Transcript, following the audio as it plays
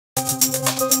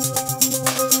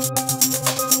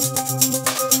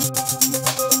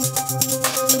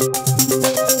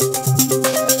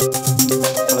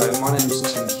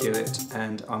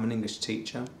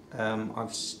teacher.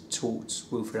 I've taught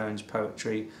Wilfred Owen's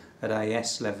poetry at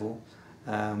AS level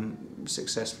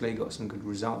successfully, got some good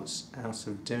results out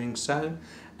of doing so,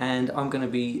 and I'm going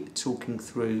to be talking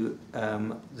through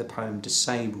the poem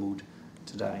Disabled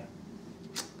today.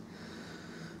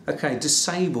 Okay,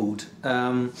 Disabled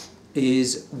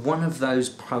is one of those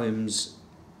poems,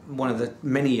 one of the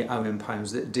many Owen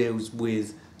poems that deals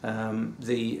with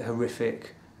the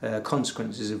horrific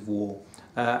consequences of war,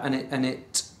 and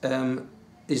it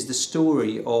is the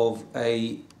story of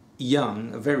a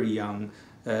very young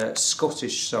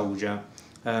Scottish soldier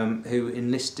who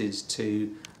enlisted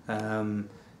to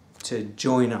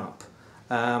join up,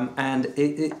 and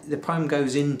the poem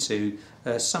goes into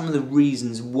some of the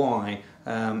reasons why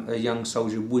a young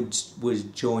soldier would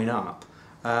join up.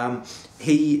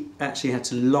 He actually had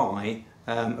to lie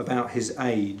about his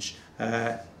age.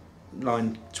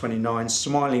 Line 29,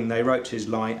 smiling they wrote his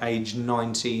lie, aged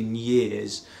 19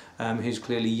 years. He was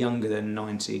clearly younger than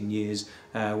 19 years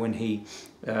when he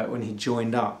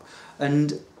joined up,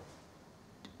 and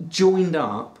joined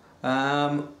up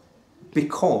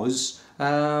because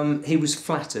he was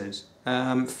flattered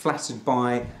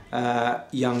by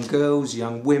young girls,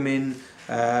 young women,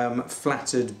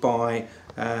 flattered by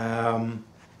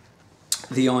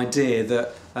the idea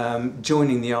that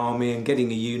joining the army and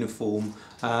getting a uniform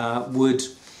would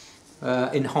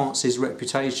enhance his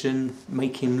reputation,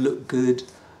 make him look good,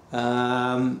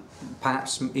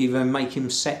 perhaps even make him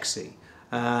sexy,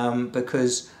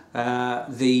 because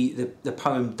the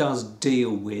poem does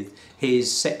deal with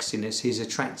his sexiness, his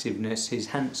attractiveness, his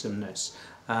handsomeness,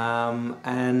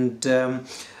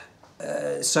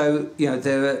 so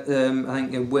there I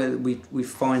think where we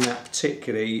find that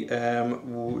particularly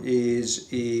is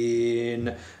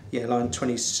in line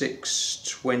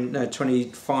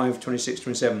 25, 26,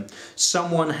 27.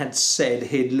 Someone had said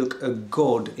he'd look a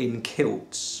god in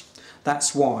kilts.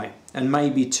 That's why, and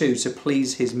maybe too to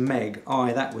please his Meg.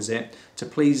 Aye, that was it. To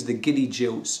please the giddy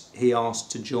jilts he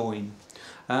asked to join.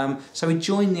 So he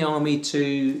joined the army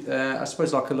to, I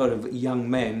suppose like a lot of young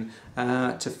men,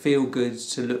 to feel good,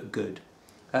 to look good.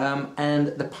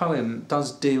 And the poem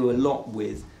does deal a lot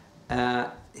with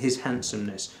his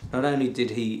handsomeness. Not only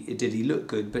did he look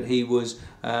good, but he was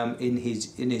in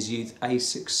his youth a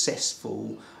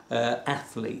successful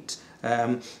athlete.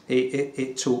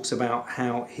 It talks about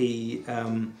how he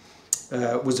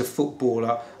was a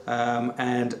footballer,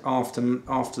 and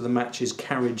after the matches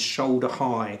carried shoulder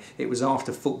high. It was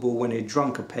after football, when he'd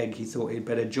drunk a peg, he thought he'd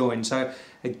better join. So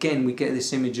again, we get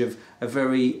this image of a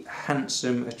very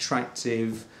handsome,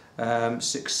 attractive,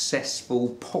 successful,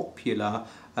 popular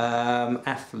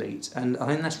athlete, and I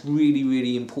think that's really,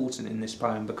 really important in this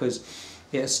poem, because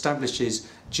it establishes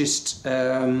just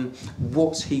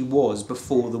what he was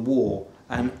before the war,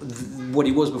 and what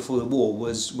he was before the war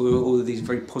were all of these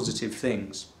very positive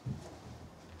things.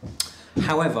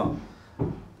 However,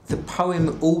 the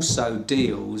poem also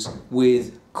deals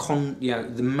with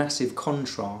the massive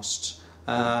contrast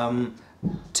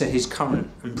to his current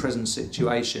and present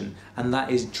situation, and that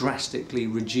is drastically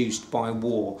reduced by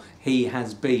war. He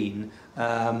has been,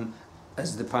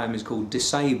 as the poem is called,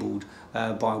 disabled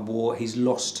by war. He's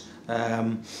lost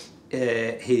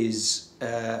his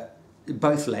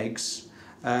both legs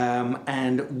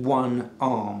and one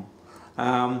arm.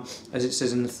 As it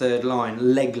says in the third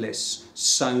line, legless,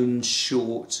 sewn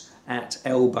short at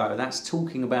elbow. That's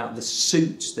talking about the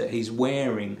suit that he's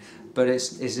wearing, but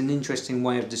it's an interesting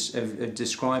way of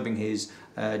describing his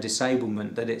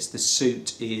disablement, that it's the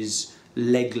suit is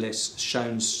legless,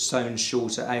 sewn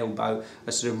short at elbow,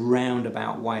 a sort of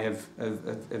roundabout way of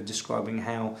describing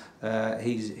how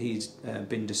he's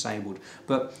been disabled.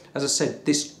 But as I said,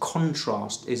 this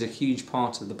contrast is a huge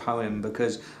part of the poem,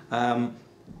 because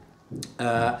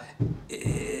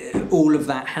all of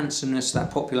that handsomeness, that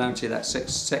popularity, that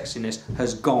sexiness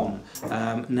has gone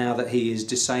now that he is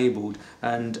disabled,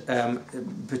 and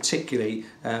particularly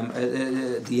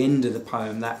at the end of the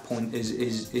poem, that point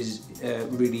is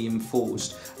really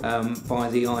enforced by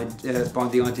the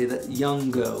idea that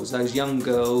young girls, those young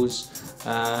girls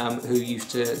who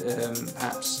used to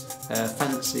perhaps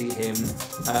fancy him,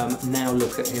 now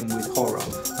look at him with horror,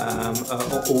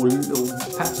 or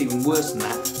perhaps even worse than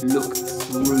that, look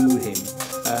through him.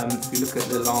 If you look at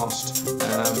the last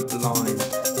line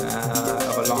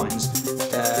of our lines,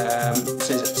 it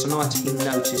says, tonight he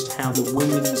noticed how the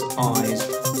women's eyes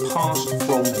passed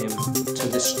from him to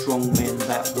the strong men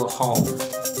that were whole.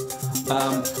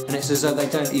 And it's as though they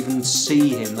don't even see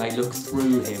him, they look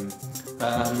through him.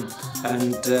 And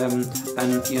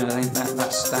you know, I think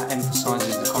that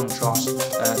emphasises the contrast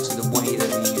to the way that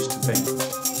he used to be.